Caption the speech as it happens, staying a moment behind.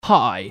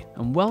Hi,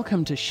 and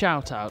welcome to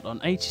Shout Out on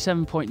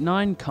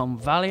 87.9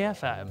 Culm Valley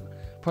FM,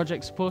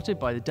 project supported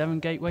by the Devon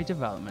Gateway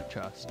Development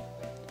Trust.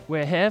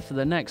 We're here for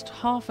the next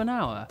half an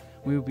hour.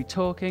 We will be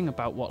talking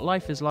about what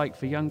life is like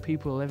for young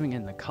people living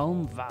in the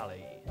Culm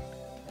Valley.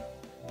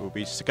 We'll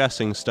be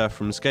discussing stuff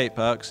from skate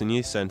parks and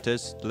youth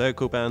centres,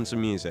 local bands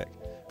and music.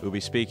 We'll be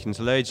speaking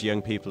to loads of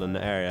young people in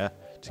the area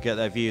to get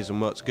their views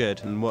on what's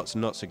good and what's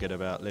not so good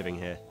about living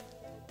here.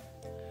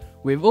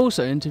 We've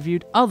also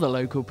interviewed other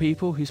local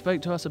people who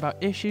spoke to us about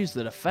issues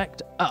that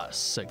affect us,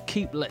 so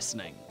keep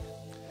listening.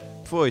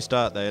 Before we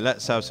start though,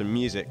 let's have some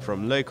music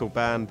from local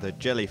band The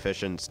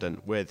Jellyfish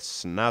Instant with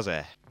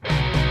Snazzy.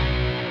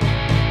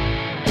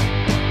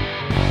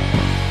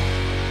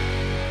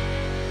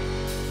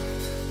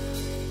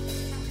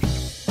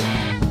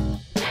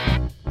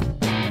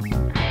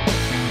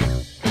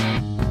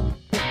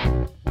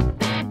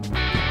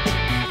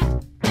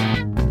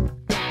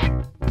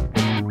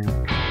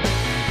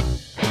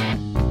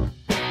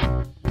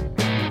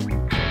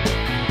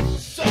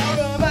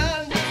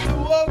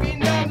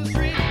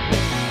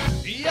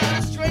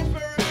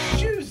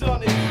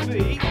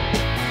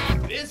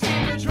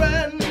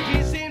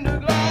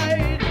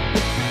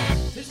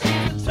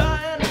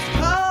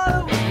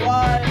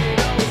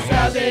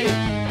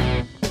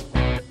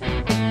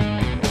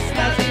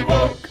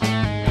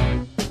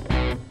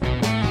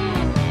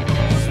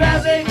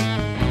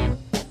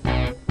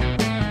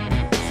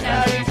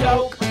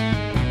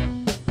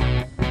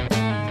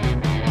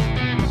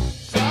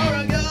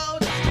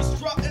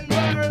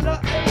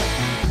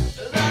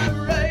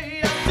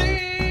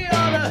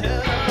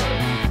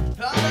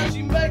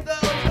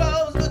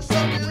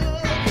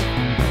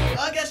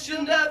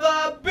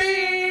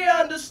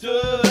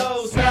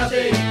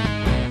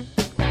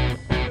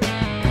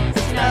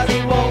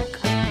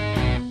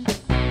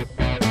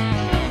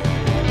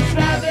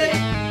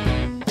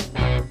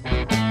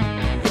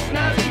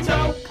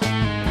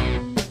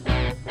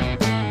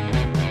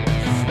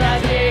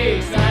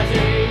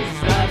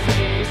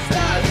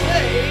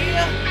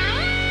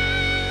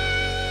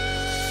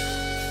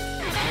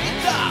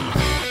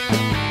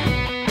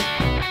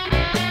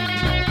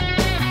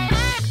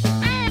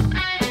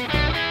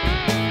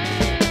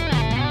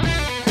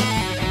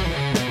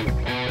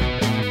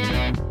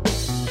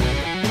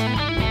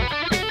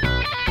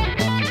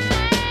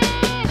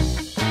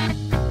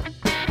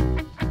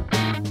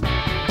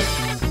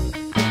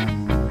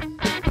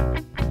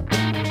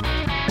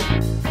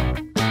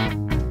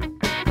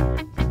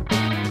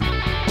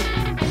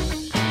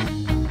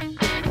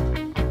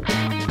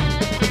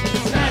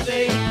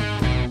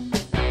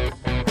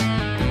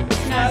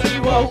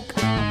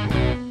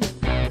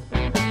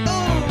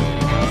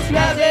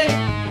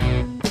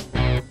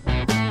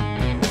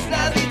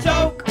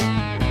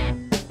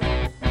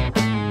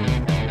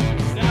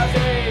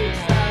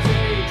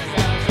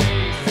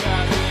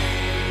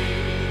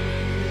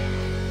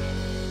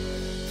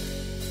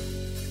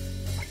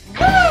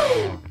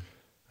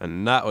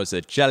 And that was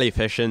a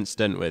Jellyfish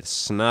Instant with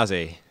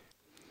Snazzy.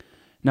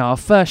 Now our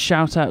first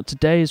shout out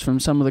today is from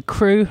some of the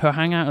crew who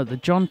hang out at the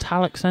John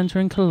Tallock Centre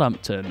in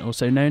Culmpton,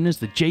 also known as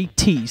the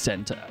JT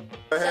Centre.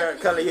 We're here at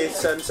Culm Youth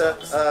Centre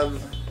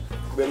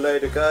with a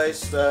load of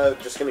guys,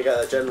 just going to get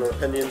their general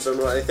opinions on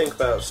what they think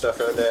about stuff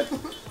around here.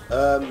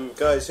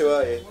 Guys, who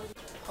are you?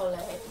 Holly,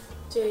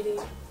 Judy,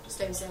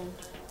 Susan,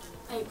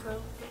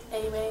 April,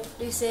 Amy,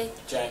 Lucy,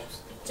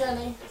 James,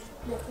 Jenny,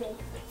 Nikki,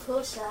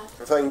 Portia.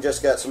 If I can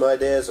just get some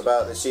ideas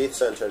about this youth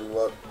centre and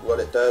what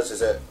it does,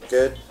 is it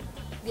good?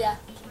 Yeah.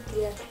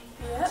 Yeah.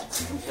 Yeah.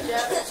 It's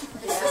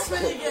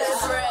really good.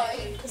 It's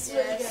great. It's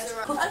really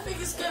good. I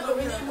think it's good, but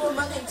we need more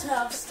money to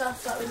have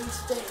stuff that we need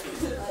to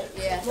do.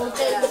 Like, more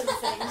games and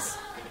things.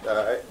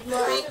 Alright.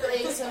 More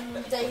activities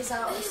and days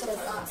out and stuff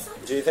like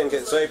that. Do you think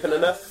it's open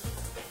enough?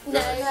 No,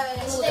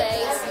 all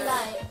days. Every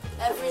night.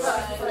 Every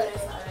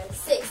night.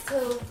 6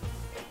 till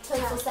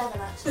 24/7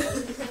 actually.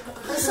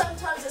 And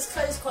sometimes it's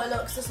closed quite a lot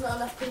because there's not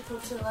enough people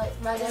to like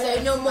run it.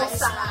 So no more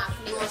staff.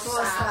 More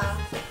staff.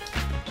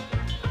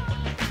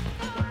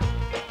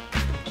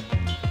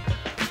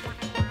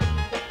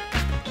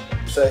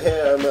 So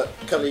here I'm at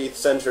Culm Youth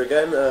Centre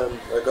again.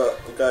 I've got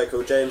a guy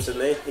called James with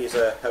me. He's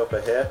a helper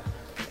here.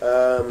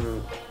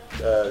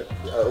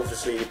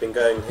 Obviously you've been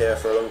going here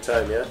for a long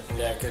time, yeah?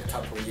 Yeah, a good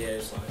couple of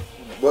years.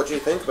 What do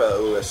you think about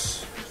all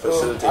this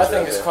facilities? I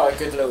think it's here? quite a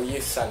good little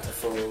youth centre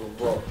for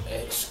what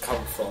it's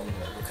come from,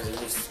 because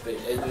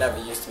it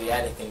never used to be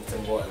anything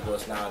than what it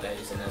was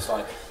nowadays, and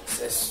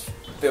it's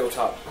built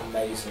up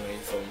amazingly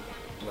from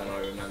when I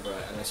remember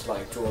it, and it's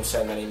like drawn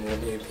so many more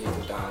new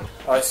people down.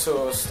 I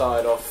sort of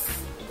started off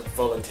with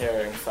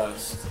volunteering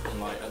first, and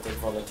like I did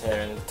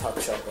volunteer in the tuck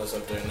shop as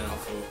I'm doing now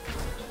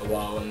for a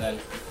while, and then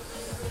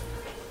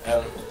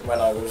when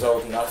I was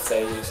old enough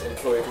they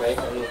employed me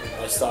and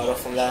I started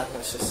off from there.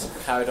 It's just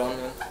carried on,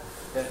 and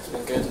yeah, it's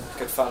been good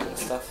fun and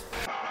stuff.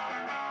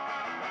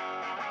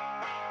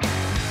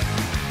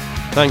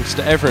 Thanks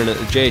to everyone at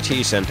the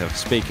JT Centre for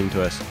speaking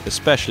to us,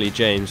 especially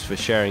James for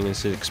sharing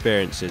his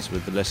experiences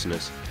with the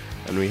listeners,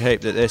 and we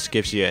hope that this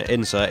gives you an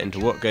insight into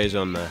what goes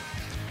on there.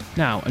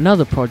 Now,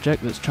 another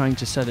project that's trying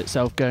to set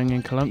itself going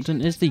in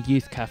Culmpton is the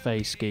Youth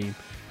Cafe scheme.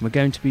 We're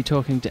going to be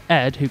talking to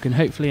Ed, who can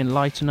hopefully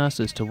enlighten us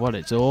as to what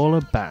it's all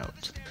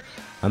about.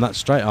 And that's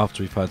straight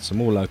after we've heard some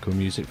more local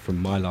music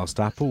from My Last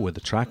Apple with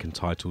a track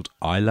entitled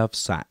I Love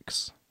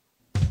Sax.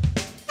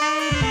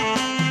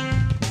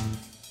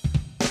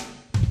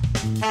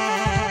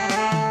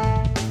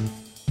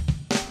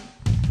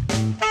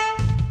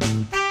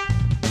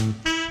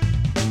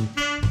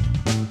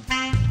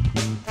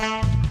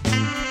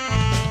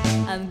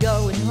 I'm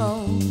going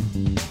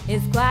home,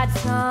 it's quite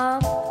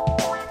some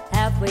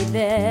halfway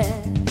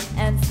there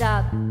and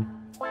stop.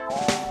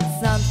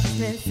 Something's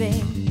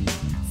missing,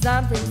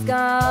 something's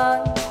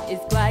gone,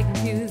 it's quite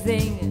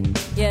confusing,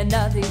 yeah,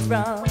 nothing's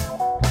wrong.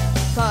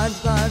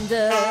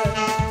 Ponder,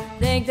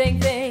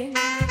 think,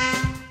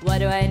 what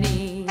do I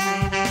need?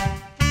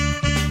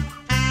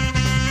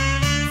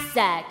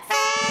 Sax,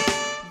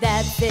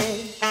 that's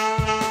it,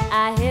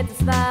 I hit the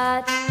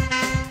spot,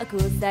 a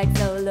cool sax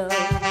solo,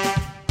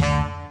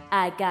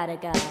 I got.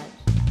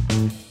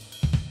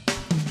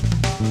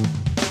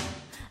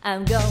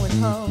 I'm going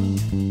home,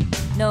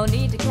 no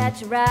need to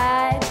catch a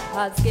ride,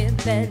 hard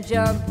skip and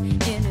jump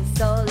in his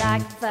soul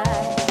like a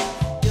fire.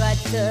 Do I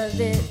deserve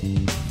it?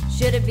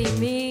 Should it be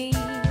me?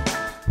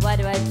 What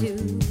do I do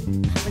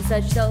when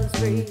such souls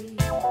free?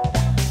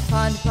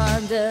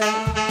 Ponder,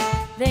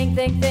 think,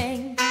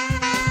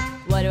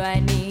 what do I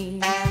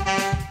need?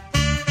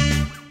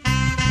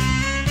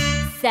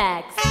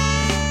 Sax,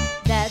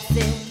 that's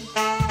it,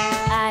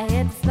 I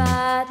hit the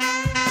spot,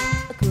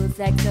 a cool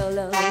sax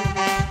solo,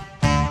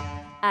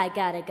 I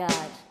got.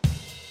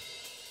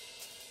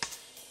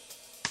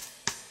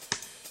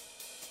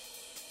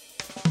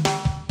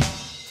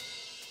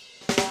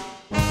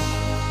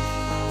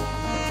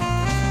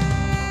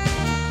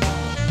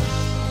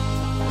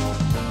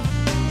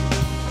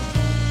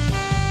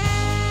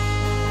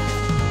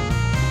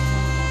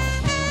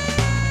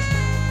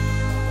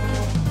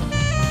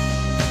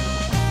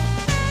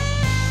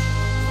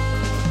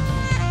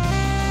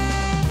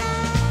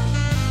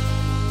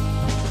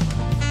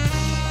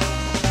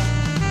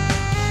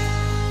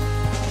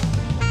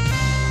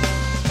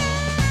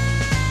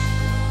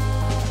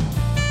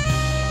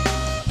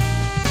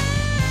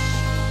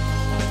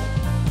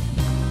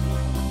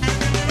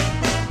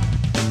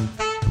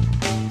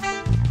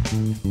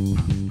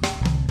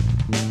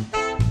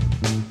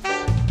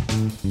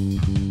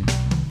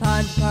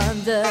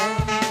 Ponder,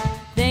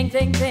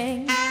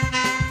 think,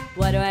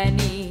 what do I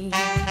need?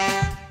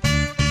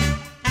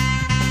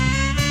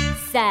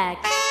 Sax,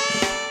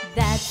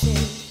 that's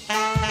it,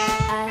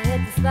 I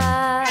hit the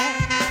spot,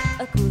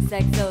 a cool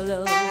sax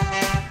solo,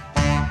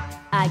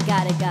 I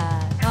got.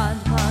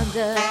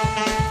 Ponder,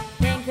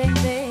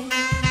 think,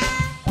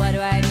 what do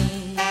I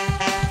need?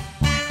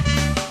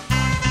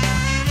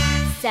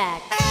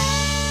 Sax.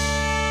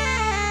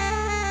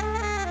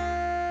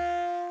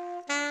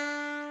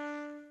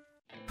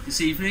 This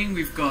evening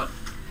we've got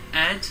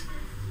Ed,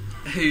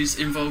 who's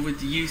involved with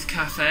the Youth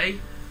Cafe,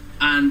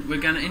 and we're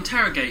going to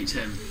interrogate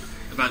him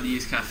about the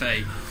Youth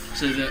Cafe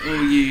so that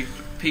all you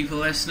people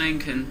listening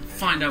can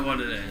find out what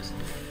it is.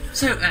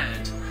 So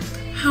Ed,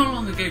 how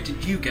long ago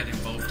did you get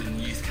involved in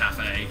the Youth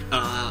Cafe?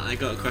 I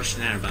got a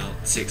questionnaire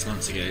about 6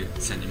 months ago,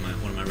 sent in one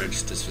of my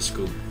registers for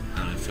school,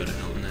 and I filled it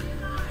out on there.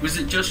 Was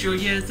it just your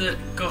year that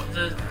got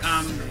the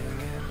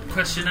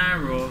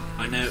questionnaire, or?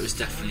 I know it was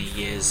definitely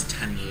years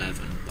 10,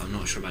 11, but I'm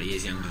not sure about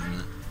years younger than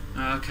that.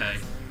 Okay.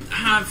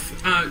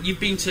 Have you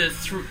been to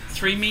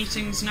 3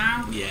 meetings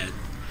now? Yeah,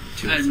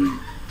 2 or 3.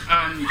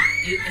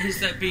 Has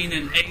there been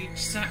an age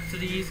set for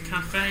the Youth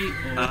Cafe?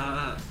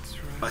 Or?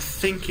 I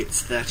think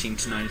it's 13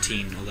 to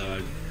 19,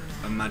 although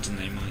I imagine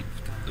they might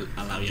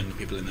allow younger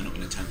people in. They're not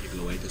going to turn people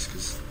away just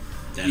because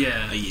they're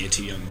a year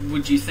too young.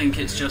 Would you think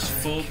it's just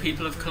for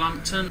people of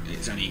Culmpton?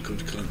 It's only equal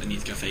to Culmpton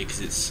Youth Cafe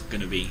because it's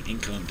going to be in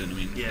Culmpton. I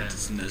mean,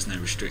 there's no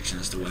restriction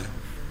as to where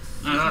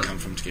you can come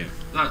from to go.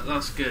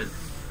 That's good,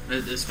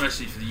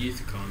 especially for the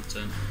youth of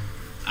Culmpton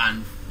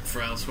and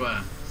for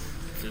elsewhere,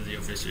 for the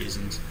obvious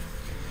reasons.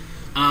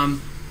 I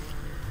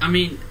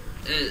mean,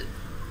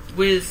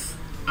 with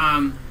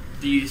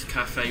the Youth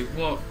Cafe,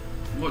 what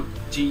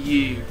do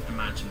you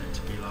imagine it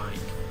to be like?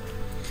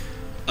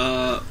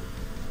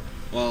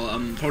 Well,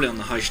 I'm probably on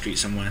the high street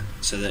somewhere,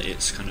 so that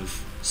it's kind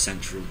of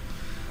central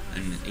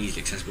and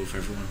easily accessible for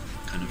everyone.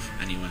 Kind of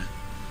anywhere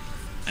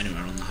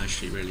on the high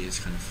street really is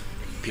kind of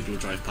people will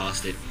drive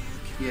past it.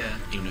 Yeah.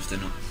 Even if they're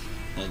not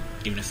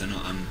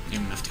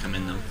young enough to come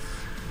in, they'll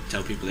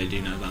tell people they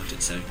do know about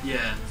it. So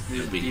yeah,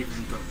 you've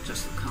even got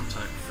just the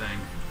contact thing.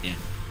 Yeah.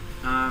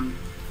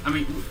 I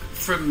mean,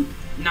 from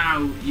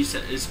now, you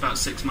said it's about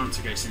 6 months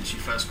ago since you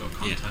first got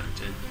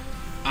contacted.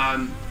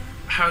 Yeah.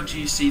 How do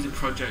you see the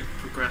project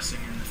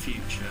progressing in the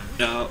future?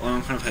 Well,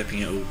 I'm kind of hoping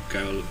it will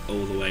go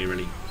all the way,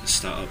 really,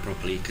 start up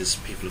properly, because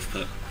people have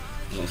put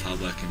a lot of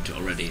hard work into it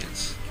already.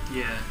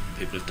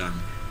 People have done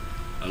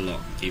a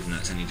lot, even though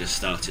it's only just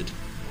started,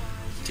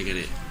 to get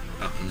it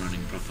up and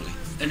running properly.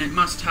 And it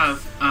must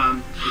have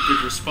a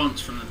good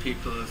response from the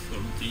people of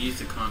the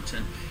youth of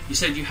Culm. You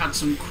said you had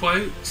some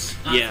quotes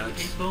for the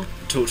people?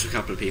 Talked to a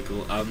couple of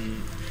people.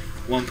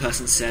 One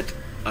person said,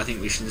 I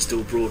think we should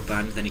install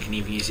broadband, then you can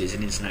even use it as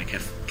an internet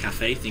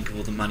cafe. Think of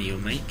all the money you'll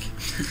make.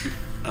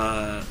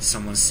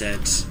 Someone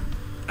said,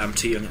 I'm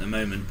too young at the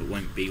moment, but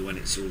won't be when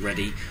it's all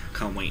ready.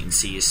 Can't wait and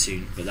see you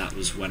soon. But that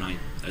was when I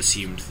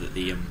assumed that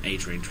the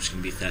age range was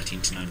going to be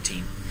 13 to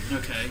 19.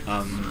 Okay.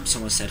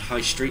 Someone said, High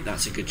Street,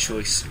 that's a good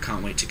choice.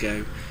 Can't wait to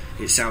go.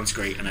 It sounds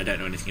great, and I don't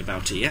know anything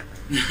about it yet.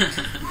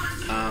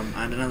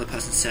 And another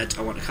person said,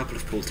 I want a couple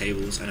of pool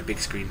tables and a big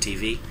screen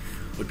TV.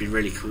 Would be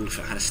really cool if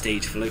it had a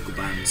stage for local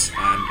bands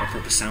and a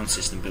proper sound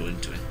system built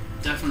into it.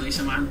 Definitely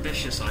some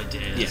ambitious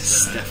ideas.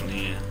 Yes,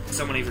 definitely, yeah.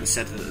 Someone even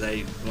said that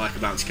they like a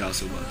bouncy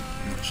castle, but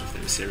I'm not sure if they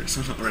were serious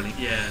or not really.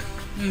 Yeah.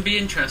 It'd be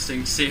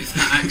interesting to see if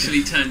that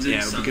actually turns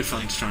into something. Yeah, it would be good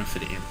fun to try and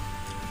fit it in.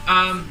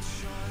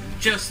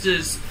 Just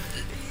as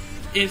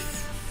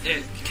if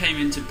it came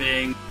into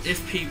being,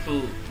 if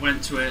people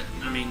went to it,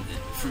 I mean,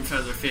 from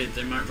further afield,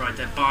 they might ride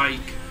their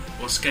bike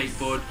or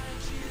skateboard.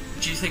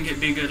 Do you think it'd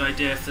be a good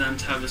idea for them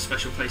to have a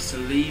special place to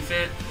leave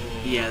it?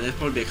 Or? Yeah, there'd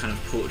probably be a kind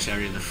of porch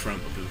area in the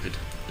front where people could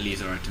leave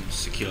their items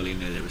securely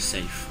and know they were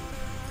safe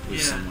with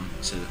someone.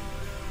 So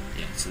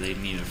they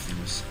knew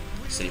everything was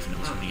safe and it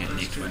wasn't going to get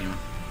nicked to anyone.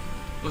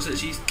 Also,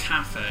 it's a youth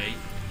cafe.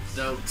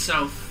 They'll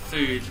sell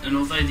food, and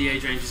although the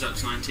age range is up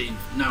to 19,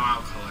 no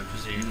alcohol, I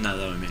presume. No,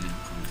 that won't be an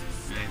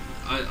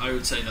I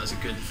would say that's a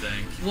good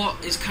thing.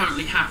 What is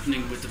currently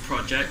happening with the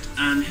project,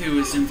 and who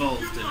is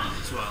involved in it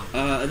as well?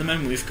 At the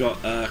moment, we've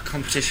got a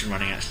competition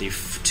running actually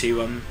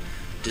to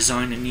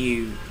design a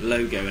new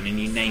logo and a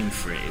new name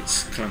for it.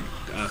 It's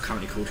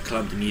currently called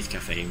Culm Youth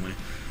Cafe, and we're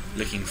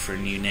looking for a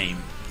new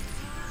name.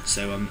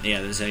 So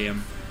there's a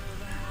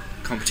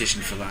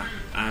competition for that,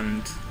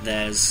 and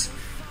there's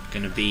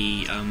going to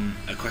be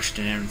a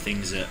questionnaire and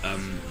things at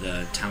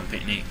the town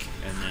picnic,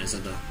 and there's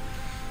other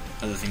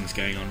things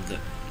going on that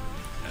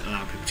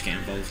allow people to get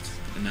involved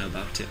and know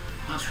about it.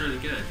 That's really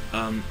good.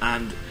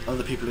 And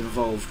other people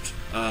involved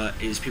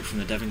is people from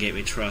the Devon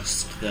Gateway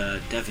Trust, the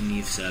Devon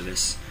Youth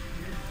Service,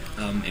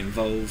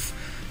 Involve,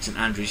 St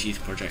Andrew's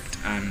Youth Project,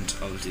 and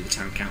obviously the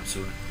Town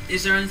Council.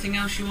 Is there anything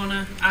else you want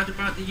to add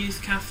about the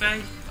Youth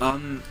Cafe?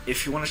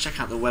 If you want to check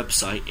out the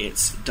website,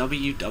 it's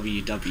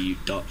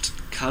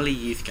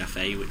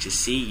www.Cully-Youth-Cafe, which is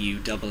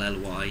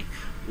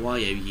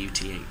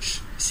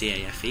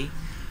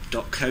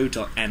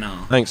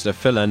CULLYYOUTHCAFE.co.nr. Thanks to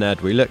Phil and Ed.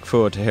 We look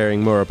forward to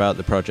hearing more about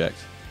the project.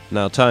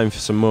 Now time for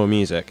some more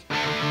music.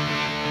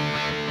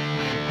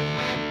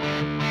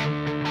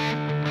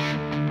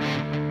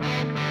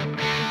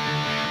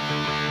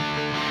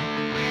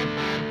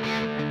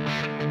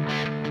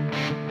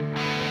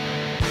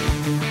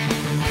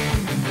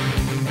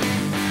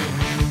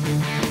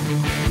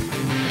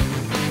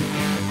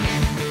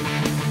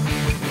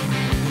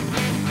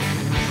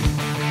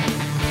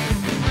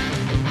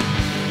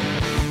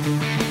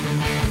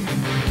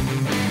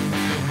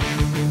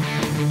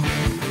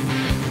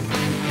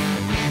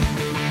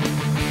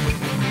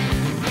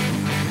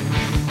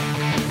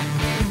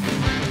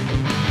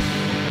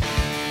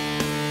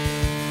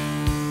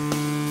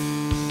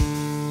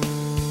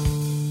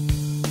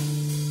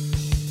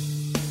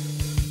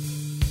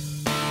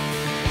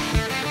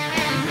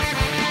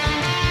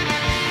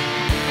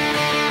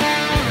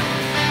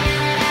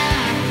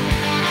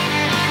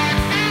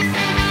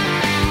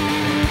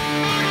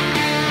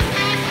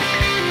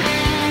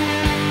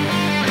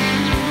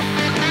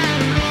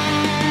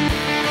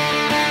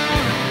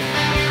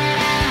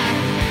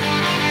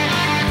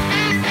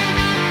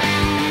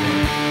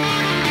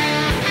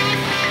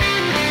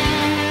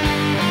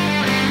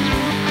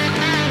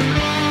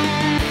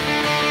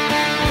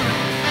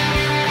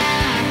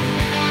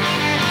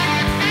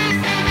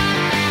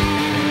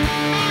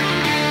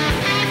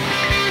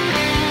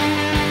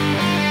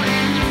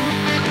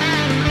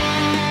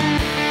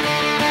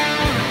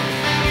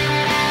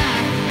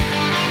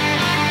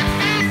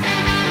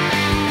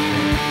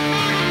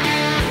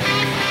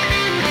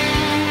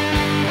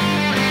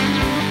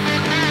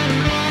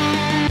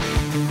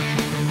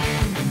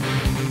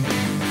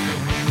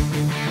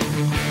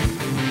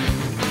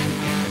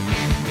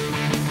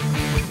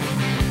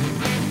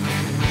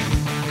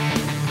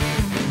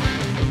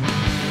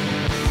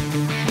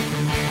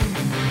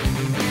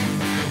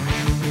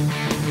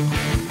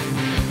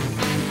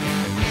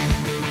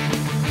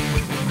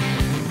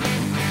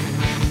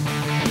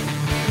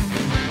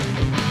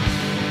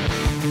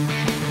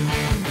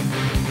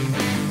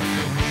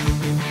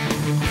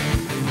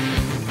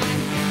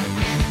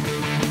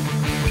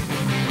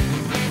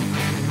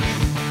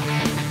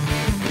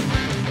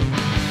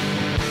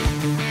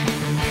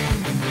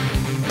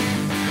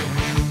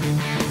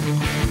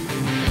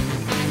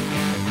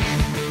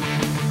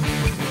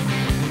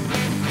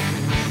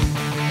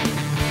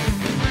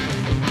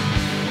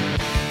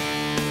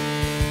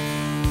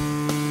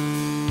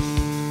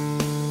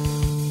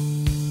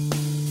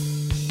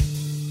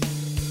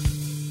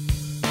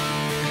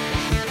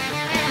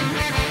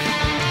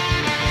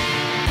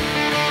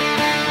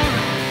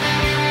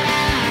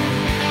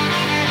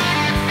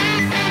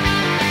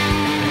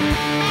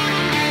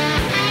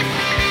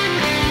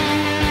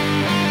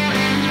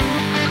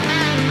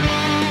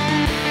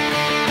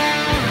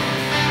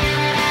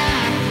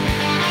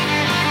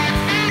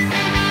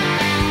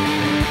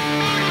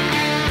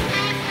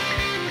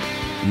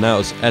 and that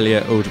was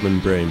Elliot Alderman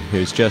Broom,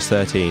 who's just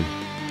 13.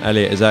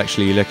 Elliot is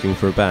actually looking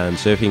for a band,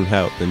 so if you can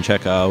help, then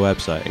check out our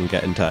website and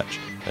get in touch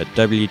at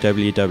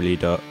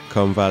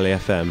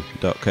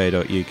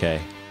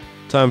www.culmvalleyfm.co.uk.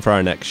 Time for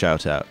our next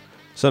shout out.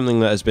 Something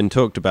that has been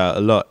talked about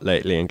a lot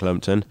lately in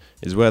Culmpton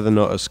is whether or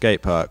not a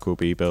skate park will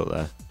be built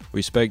there.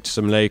 We spoke to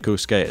some local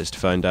skaters to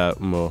find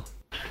out more.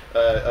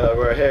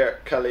 We're here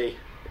at Cully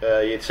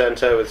Youth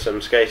Centre with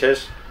some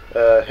skaters.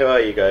 Who are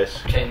you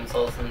guys? James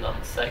Olsen, I'm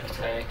the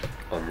secretary.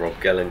 I'm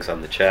Rob Gellings,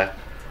 I'm the chair.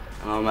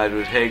 And I'm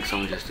Edward Higgs,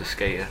 I'm just a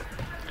skater.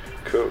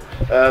 Cool.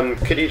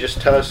 Could you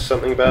just tell us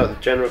something about the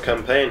general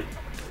campaign?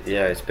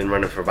 Yeah, it's been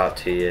running for about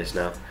 2 years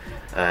now,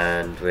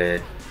 and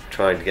we're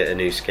trying to get a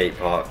new skate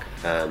park,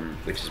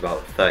 which is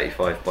about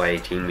 35 by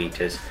 18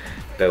 metres,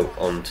 built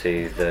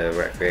onto the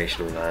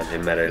recreational land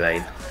in Meadow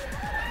Lane.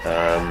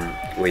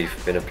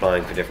 We've been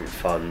applying for different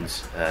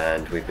funds,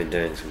 and we've been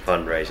doing some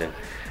fundraising,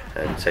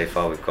 and so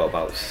far we've got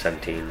about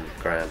 17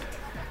 grand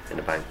in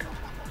the bank.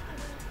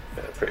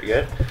 Yeah, pretty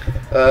good.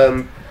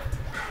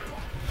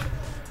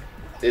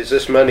 Is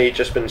this money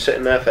just been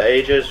sitting there for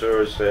ages,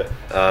 or is it?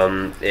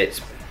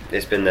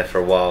 It's been there for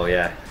a while,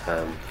 yeah,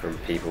 from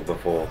people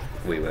before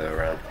we were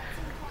around.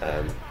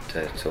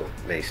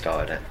 They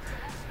started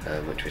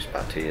it, which was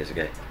about 2 years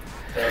ago.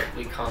 But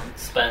we can't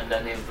spend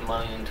any of the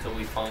money until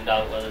we find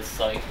out whether the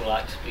site will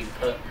actually be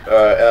put.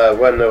 Alright,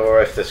 when or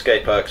if the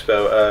skate park's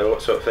built,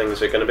 what sort of thing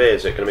is it going to be?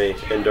 Is it going to be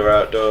indoor,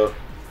 outdoor?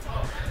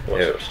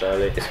 What sort of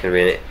style? It's going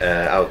to be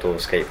an outdoor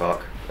skate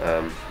park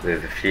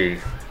with a few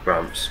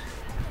ramps.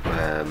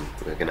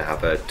 We're going to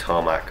have a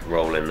tarmac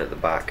rolling at the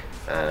back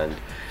and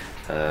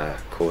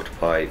quarter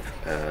pipe,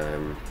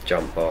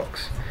 jump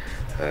box,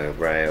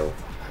 rail,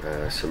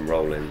 some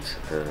roll-ins,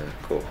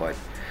 quarter pipe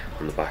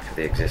on the back of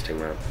the existing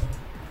ramp.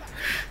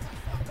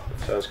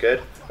 Sounds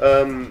good.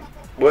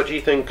 What do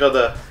you think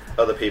other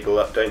people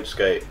that don't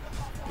skate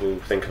will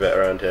think of it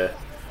around here?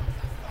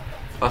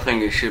 I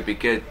think it should be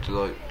good,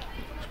 like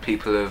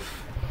people of,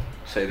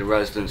 say, the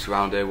residents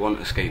around here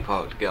want a skate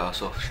park to get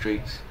us off the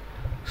streets,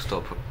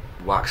 stop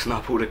waxing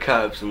up all the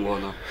curbs and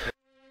whatnot.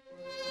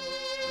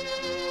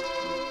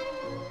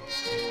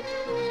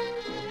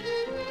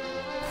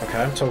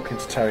 Okay, I'm talking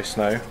to Terry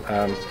Snow,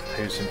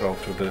 who's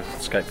involved with the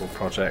skateboard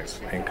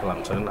project in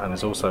Culmpton and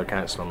is also a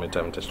councillor on the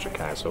Devon District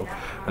Council,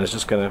 and is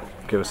just going to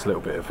give us a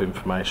little bit of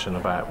information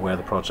about where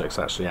the project's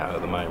actually at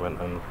the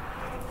moment and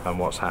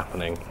what's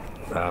happening,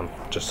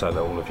 just so that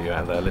all of you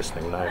out there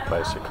listening know,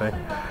 basically.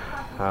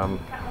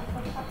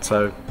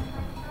 So,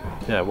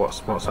 yeah,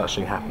 what's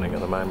actually happening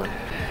at the moment?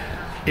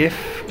 If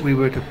we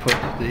were to put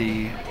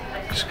the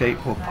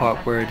skateboard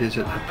park where it is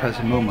at the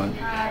present moment,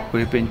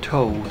 we've been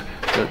told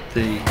that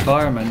the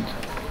Environment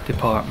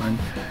Department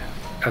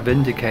have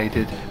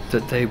indicated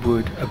that they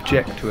would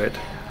object to it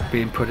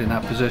being put in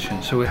that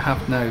position. So we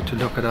have now to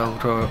look at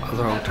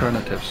other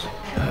alternatives.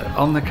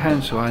 On the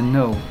council, I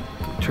know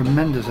a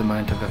tremendous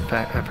amount of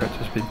effort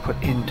has been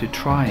put into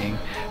trying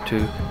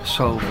to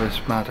solve this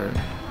matter.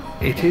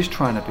 It is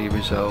trying to be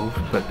resolved,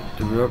 but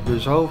the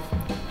resolved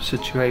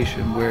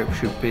situation where it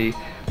should be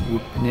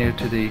near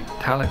to the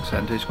Talek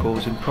Centre is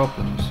causing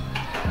problems.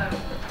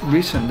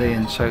 Recently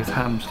in South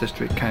Hams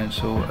District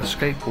Council, a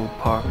skateboard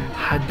park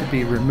had to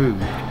be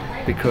removed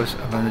because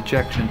of an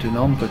objection to an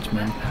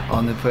ombudsman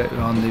on the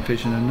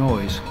vision of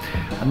noise,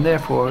 and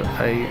therefore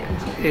an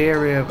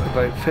area of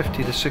about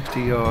 50 to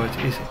 60 yards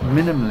is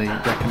minimally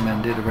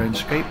recommended around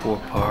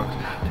skateboard parks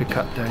to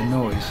cut down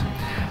noise.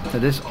 Now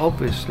this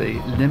obviously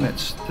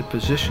limits the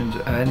positions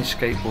of any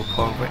skateboard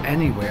park or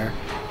anywhere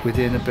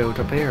within a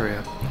built-up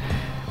area.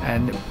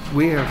 And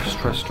we are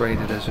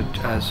frustrated as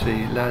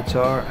the lads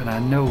are, and I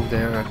know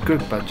they're a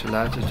good bunch of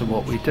lads as to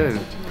what we do.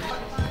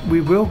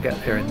 We will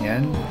get there in the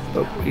end,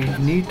 but we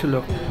need to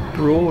look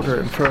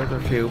broader and further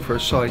afield for a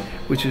site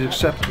which is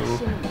acceptable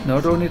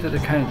not only to the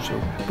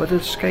council but to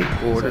the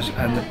skateboarders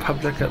and the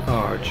public at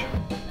large.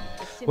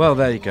 Well,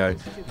 there you go.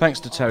 Thanks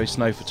to Terry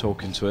Snow for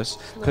talking to us.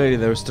 Clearly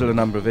there are still a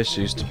number of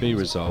issues to be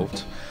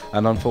resolved,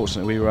 and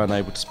unfortunately we were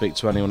unable to speak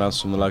to anyone else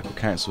from the local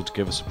council to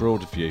give us a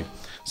broader view.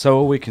 So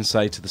all we can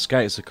say to the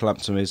skaters of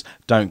Culmpton is,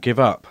 don't give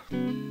up.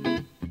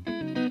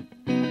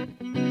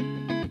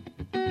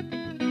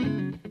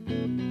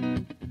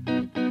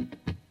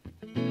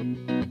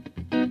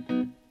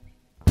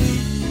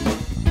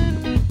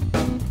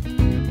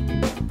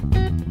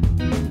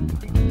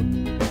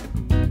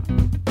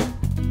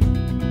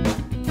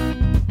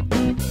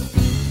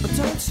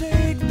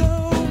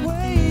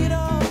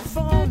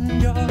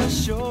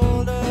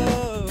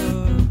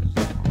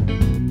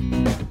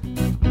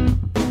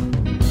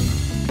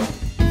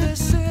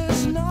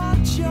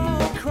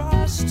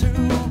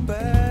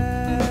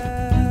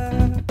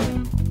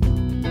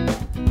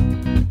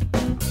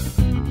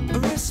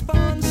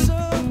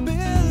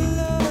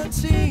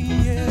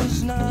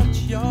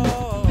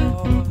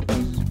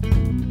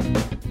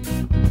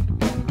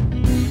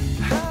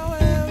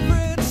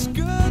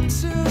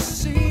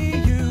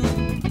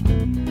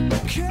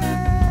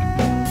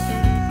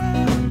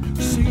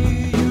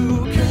 See you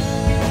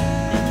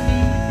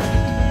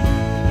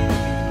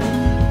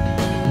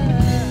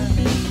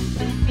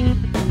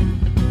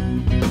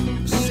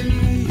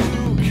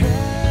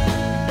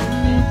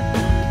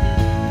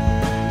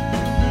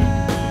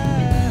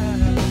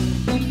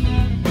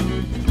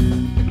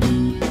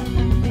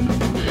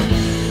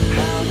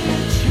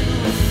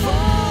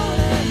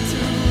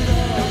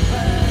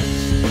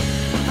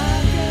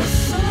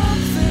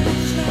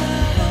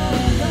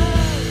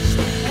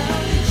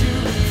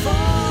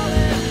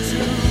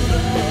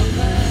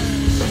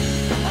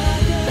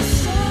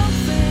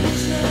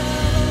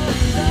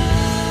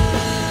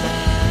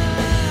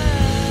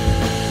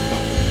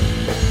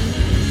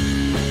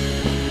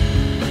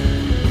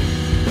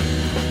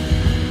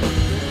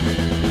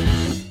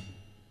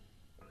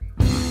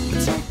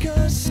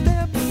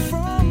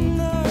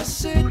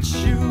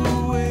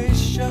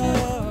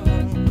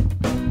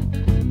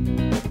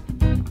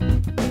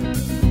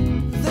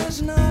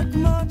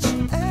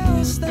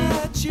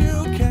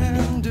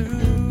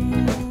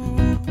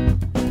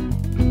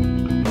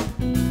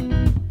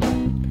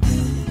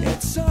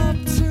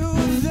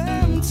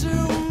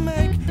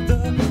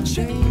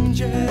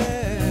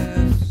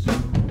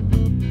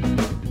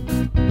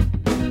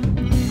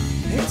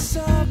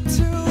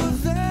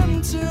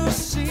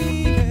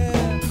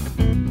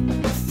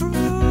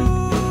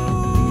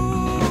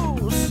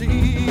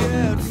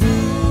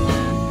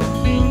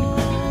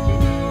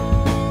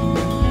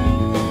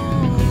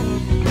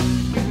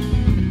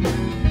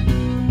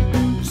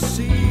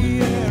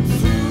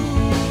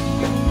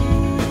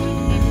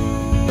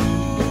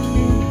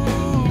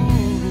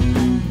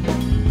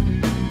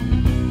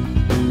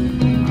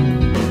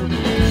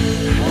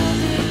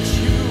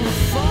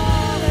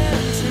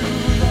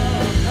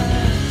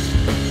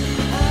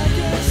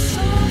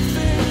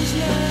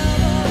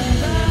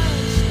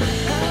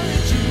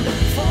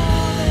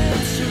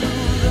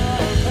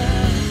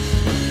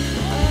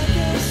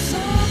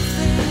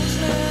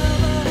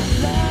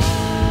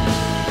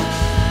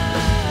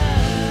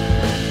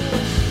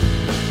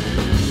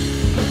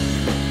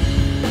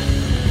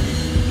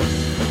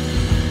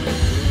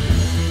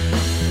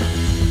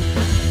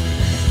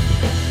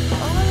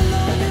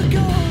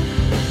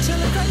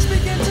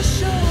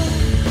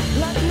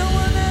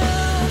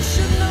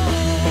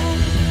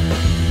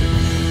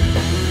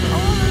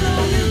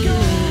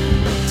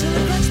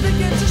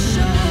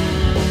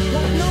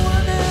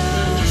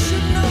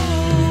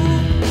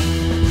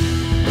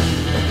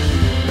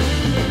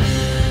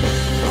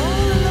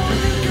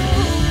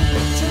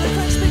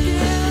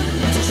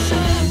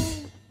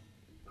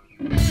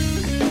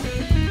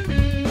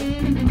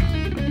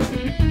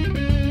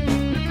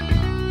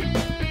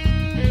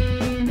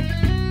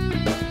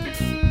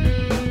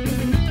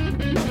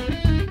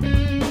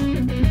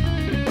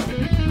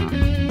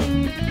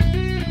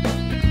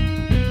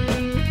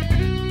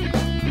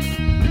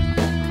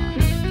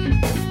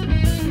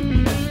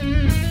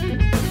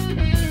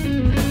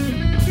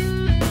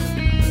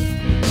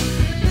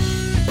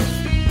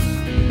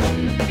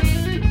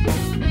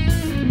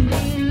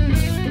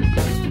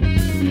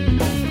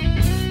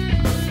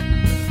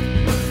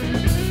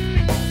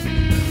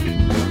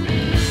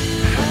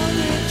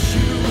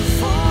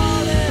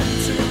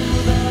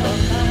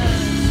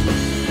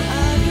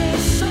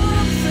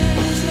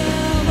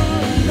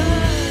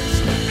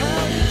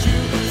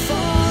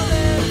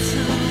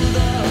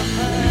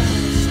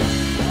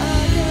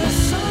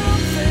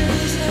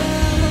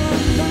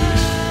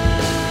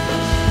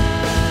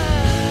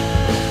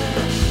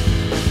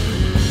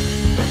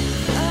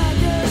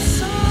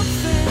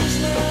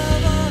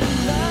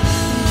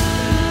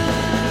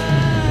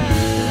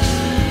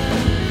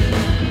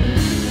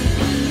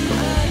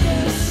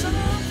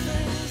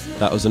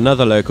That was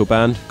another local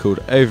band called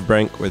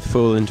Overbrink with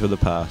Fall Into the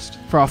Past.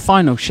 For our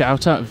final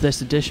shout out of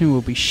this edition,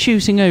 we'll be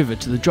shooting over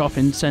to the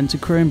drop-in centre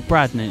crew in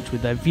Bradninch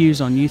with their views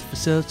on youth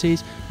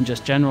facilities and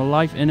just general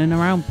life in and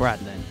around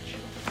Bradninch.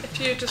 If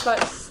you'd just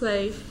like to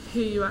say who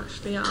you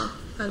actually are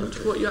and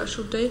what you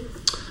actually do.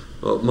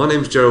 Well, my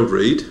name's Gerald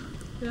Reid.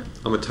 Yeah.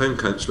 I'm a town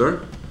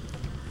councillor.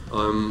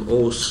 I'm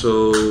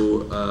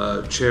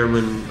also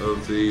chairman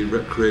of the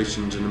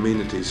Recreations and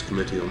Amenities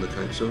Committee on the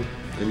council.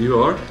 And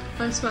you are?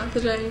 I'm Samantha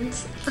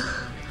James.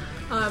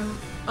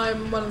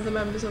 I'm one of the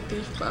members of the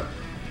youth club.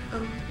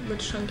 We're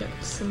just trying to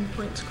get some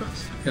points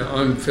across. Yeah,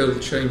 I'm Phil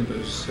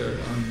Chambers.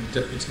 I'm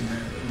deputy mayor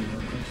at the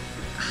moment.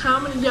 How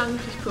many young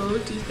people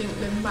do you think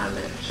live in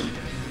Bradninch?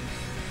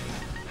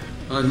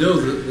 I know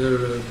that there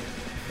are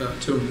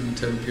about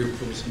 210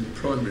 pupils in the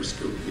primary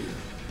school here,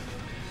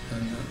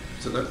 and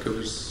so that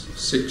covers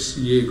 6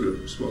 year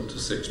groups, 1 to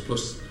 6,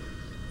 plus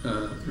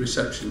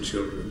reception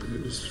children.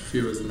 It was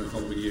fewer than a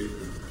whole year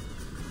group.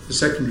 The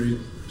secondary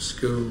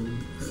school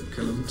at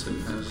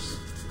Culm-e-nation has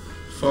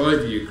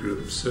 5 year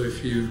groups, so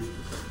if you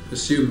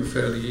assume a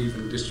fairly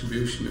even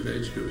distribution of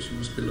age groups, you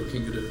must be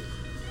looking at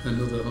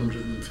another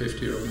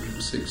 150 or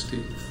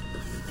 160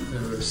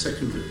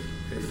 secondary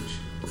age.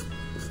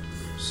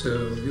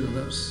 So,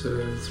 that's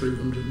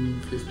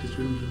 350,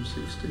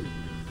 360,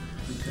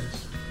 I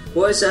guess.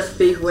 What is there for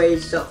people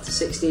aged up to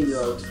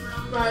 16-year-olds?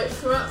 Right,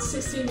 for up to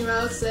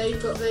 16-year-olds,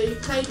 they've got the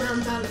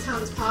playground down at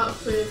Towns Park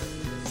with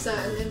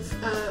certain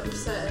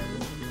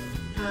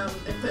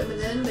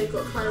equipment in. They've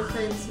got climbing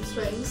frames and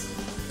swings.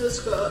 They've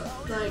also got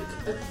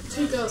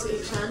 2 girls at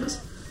each end.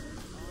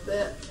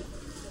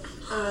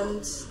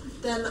 And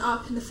then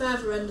up in the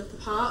further end of the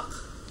park,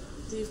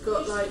 you've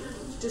got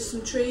just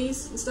some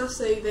trees and stuff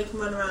so they can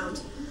run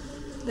around.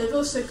 They've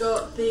also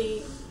got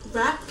the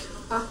rec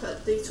up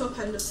at the top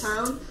end of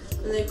town,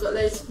 and they've got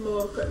loads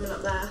more equipment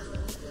up there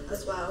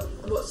as well,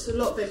 what's a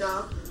lot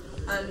bigger.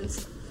 And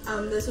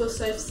there's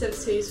also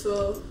facilities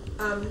for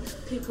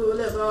people a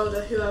little bit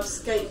older who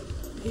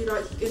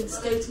like in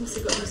skating, so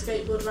they've got a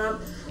skateboard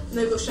ramp, and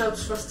they've got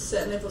shelters for us to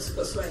sit, and they've also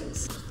got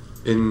swings.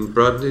 In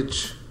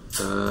Bradninch,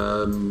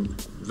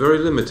 very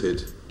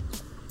limited,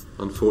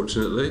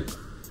 unfortunately.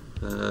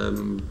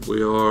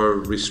 We are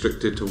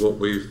restricted to what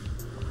we've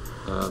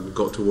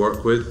got to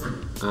work with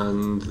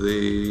and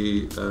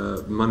the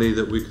money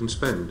that we can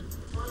spend.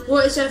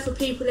 What is there for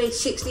people aged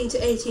 16 to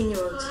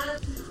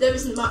 18-year-olds? There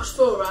isn't much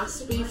for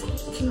us. We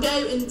can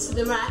go into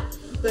the rec,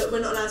 but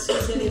we're not allowed to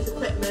use any of the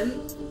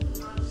equipment,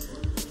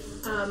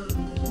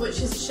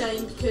 which is a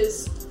shame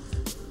because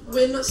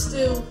we're not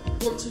still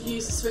want to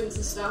use the swings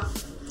and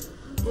stuff.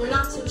 We're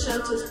allowed to the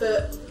shelters,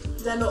 but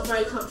they're not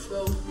very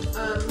comfortable.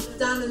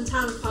 Down in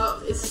Town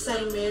Park it's the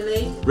same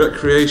really.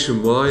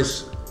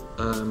 Recreation-wise,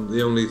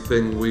 the only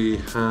thing we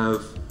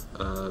have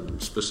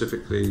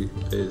specifically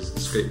is the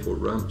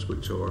skateboard ramps,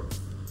 which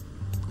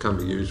can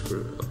be used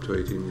for up to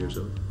 18 years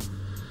old.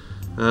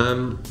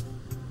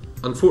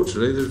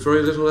 Unfortunately, there's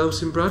very little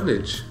else in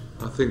Bradninch,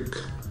 I think,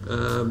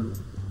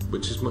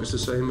 which is much the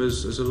same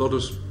as a lot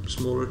of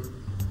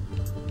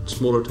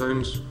smaller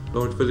towns,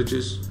 large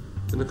villages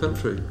in the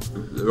country.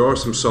 There are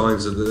some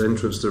signs at the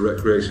entrance to the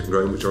recreation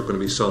ground which are going to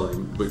be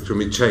signed, which can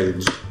be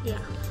changed. Yeah.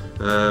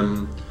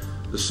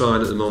 The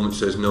sign at the moment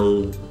says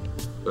no,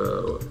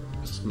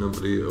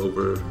 nobody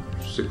over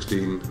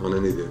 16 on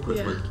any of the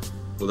equipment. Yeah.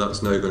 Well,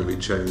 that's now going to be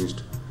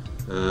changed.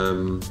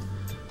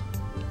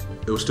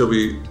 It will still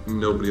be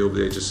nobody over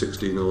the age of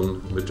 16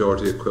 on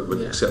majority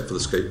equipment, except for the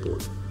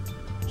skateboard.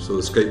 So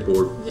the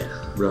skateboard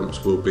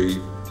ramps will be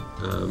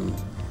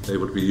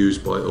able to be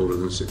used by older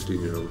than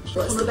 16-year-olds.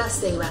 What's the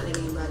best thing about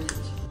living in Bradninch?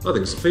 I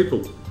think it's the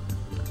people.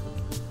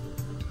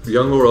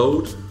 Young or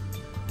old,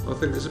 I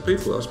think it's the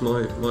people. That's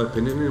my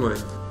opinion anyway.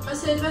 I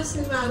say the best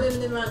thing about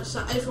living in Bradninch is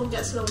that everyone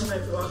gets along with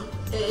everyone.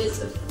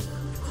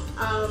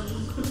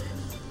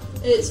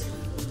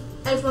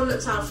 Everyone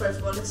looks out for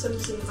everyone. If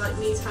somebody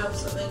needs help or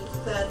something,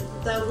 then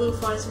they will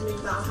find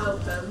something that'll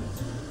help them.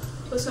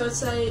 Also, I'd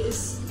say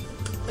is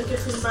a good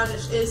thing in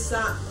Bradninch is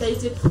that they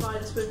did provide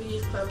us with a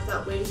youth club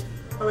that we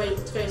are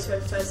able to go to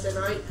every Thursday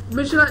night.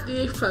 Would you like the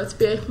youth club to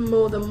be open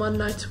more than one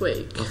night a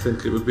week? I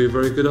think it would be a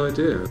very good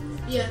idea.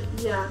 Yeah.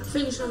 I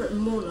think you should have it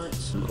more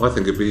nights. I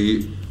think it'd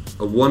be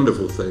a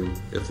wonderful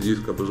thing if the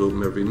youth club was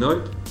open every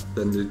night.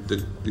 Then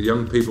the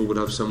young people would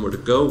have somewhere to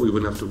go. We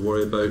wouldn't have to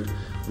worry about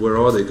where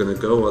are they going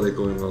to go. Are they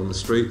going on the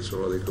streets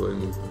or are they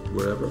going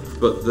wherever?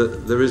 But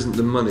there isn't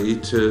the money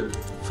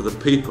for the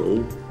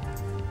people,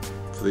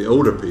 for the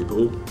older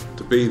people,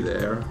 to be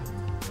there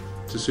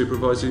to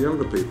supervise the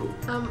younger people.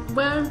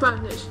 Where in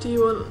Bradninch do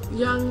you want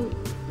young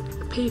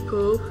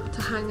people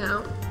to hang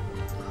out?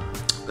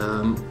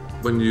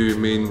 When you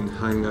mean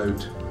hang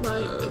out?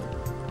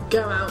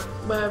 Go out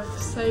where,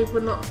 say,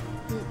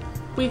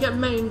 we get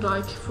mained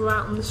if we're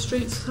out on the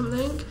streets or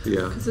something.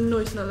 Yeah. Because the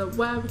noise and that.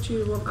 Where would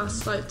you want us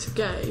to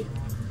go?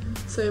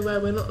 So where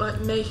we're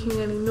not making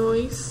any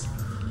noise.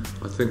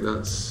 I think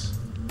that's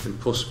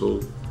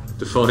impossible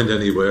to find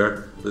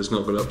anywhere that's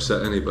not going to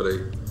upset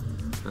anybody.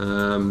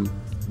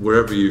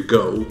 Wherever you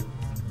go,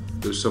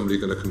 there's somebody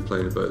going to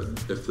complain about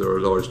if there are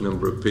a large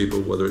number of people,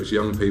 whether it's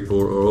young people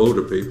or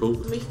older people.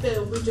 We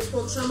feel we just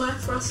want somewhere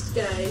for us to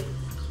go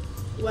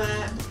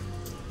where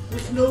we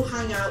can all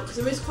hang out, because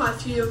there is quite a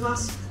few of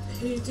us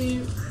who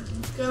do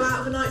go out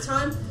of the night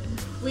time.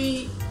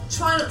 We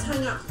try not to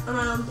hang out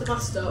around the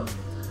bus stop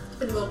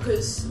anymore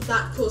because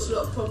that caused a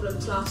lot of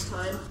problems last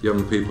time.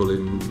 Young people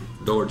in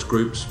large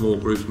groups, small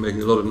groups,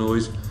 making a lot of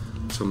noise,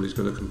 somebody's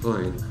going to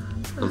complain.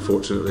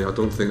 Unfortunately, I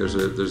don't think there's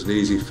an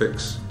easy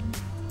fix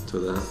to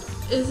that.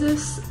 Is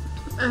this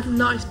a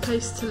nice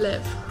place to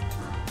live?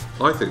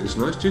 I think it's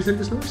nice. Do you think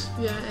it's nice?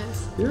 Yeah, it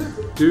is. Yeah?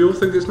 Do you all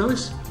think it's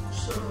nice?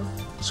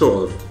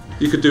 Sort of.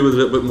 You could do with a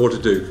little bit more to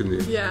do, couldn't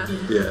you? Yeah.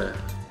 Yeah.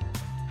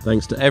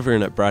 Thanks to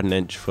everyone at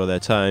Bradninch for their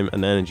time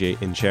and energy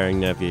in sharing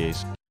their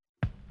views.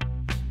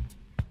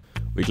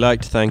 We'd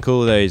like to thank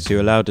all those who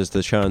allowed us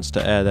the chance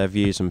to air their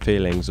views and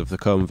feelings of the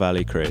Culm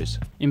Valley cruise.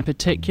 In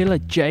particular,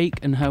 Jake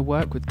and her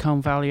work with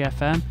Culm Valley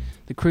FM,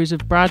 the crews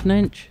of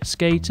Bradninch,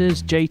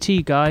 skaters,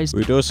 JT guys.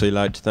 We'd also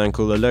like to thank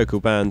all the local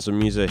bands and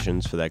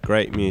musicians for their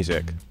great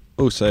music.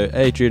 Also,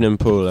 Adrian and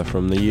Paula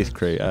from the youth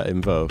crew are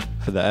involved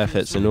for their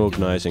efforts in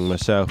organising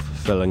myself,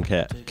 Phil and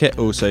Kit. Kit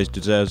also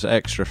deserves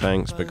extra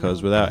thanks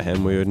because without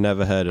him we would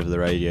never heard of the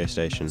radio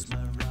station.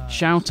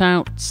 Shout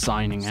out,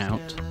 signing out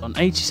on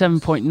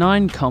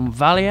 87.9 Culm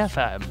Valley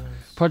FM,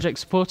 project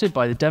supported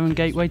by the Devon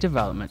Gateway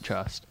Development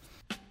Trust.